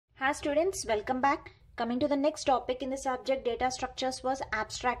Hi students, welcome back. Coming to the next topic in the subject data structures was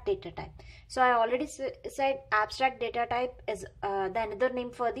abstract data type. So I already said abstract data type is the another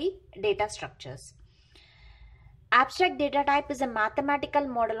name for the data structures. Abstract data type is a mathematical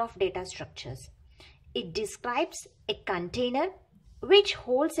model of data structures. It describes a container which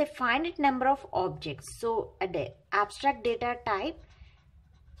holds a finite number of objects. So the abstract data type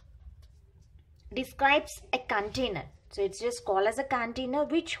describes a container. So it's just called as a container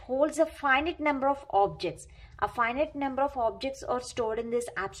which holds a finite number of objects. A finite number of objects are stored in this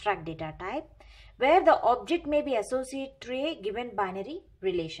abstract data type where the object may be associated to a given binary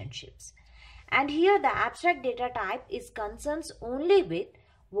relationships. And here the abstract data type is concerns only with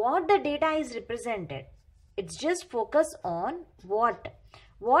what the data is represented. It's just focus on what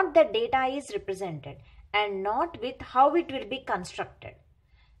the data is represented and not with how it will be constructed.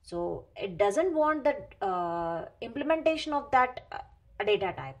 So it doesn't want the implementation of that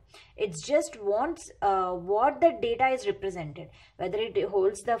data type. It just wants what the data is represented, whether it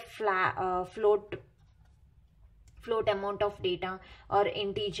holds the float amount of data or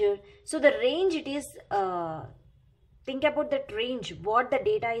integer. So the range it is, think about that range, what the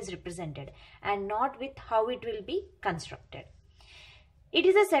data is represented and not with how it will be constructed. It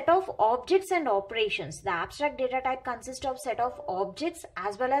is a set of objects and operations. The abstract data type consists of set of objects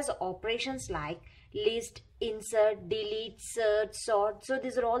as well as operations like list, insert, delete, search, sort. So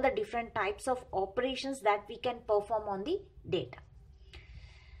these are all the different types of operations that we can perform on the data.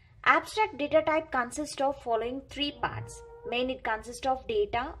 Abstract data type consists of following three parts. Main, it consists of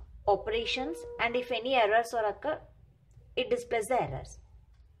data, operations, and if any errors or occur, it displays the errors.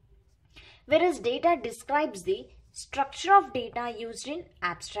 Whereas data describes the structure of data used in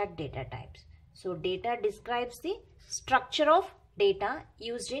abstract data types. So data describes the structure of data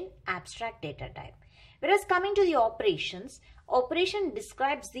used in abstract data type. Whereas coming to the operations, operation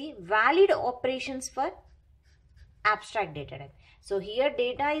describes the valid operations for abstract data type. So here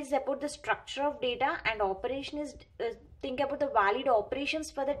data is about the structure of data and operation is think about the valid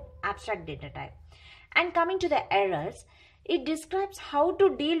operations for the abstract data type. And coming to the errors, it describes how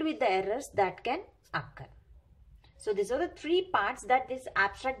to deal with the errors that can occur. So these are the three parts that this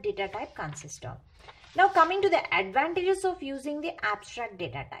abstract data type consists of. Now coming to the advantages of using the abstract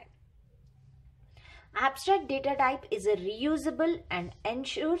data type. Abstract data type is a reusable and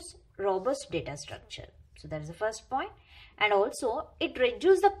ensures robust data structure. So that is the first point. And also it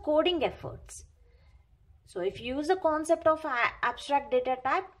reduces the coding efforts. So if you use the concept of abstract data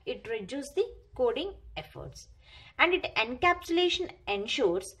type, it reduces the coding efforts. And it encapsulation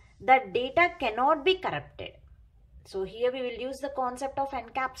ensures that data cannot be corrupted. So here we will use the concept of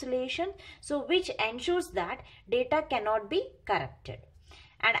encapsulation, so which ensures that data cannot be corrupted.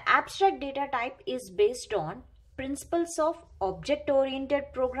 And abstract data type is based on principles of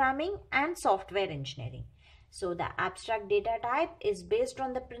object-oriented programming and software engineering. So the abstract data type is based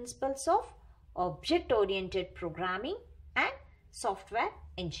on the principles of object-oriented programming and software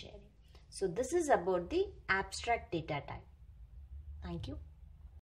engineering. So this is about the abstract data type. Thank you.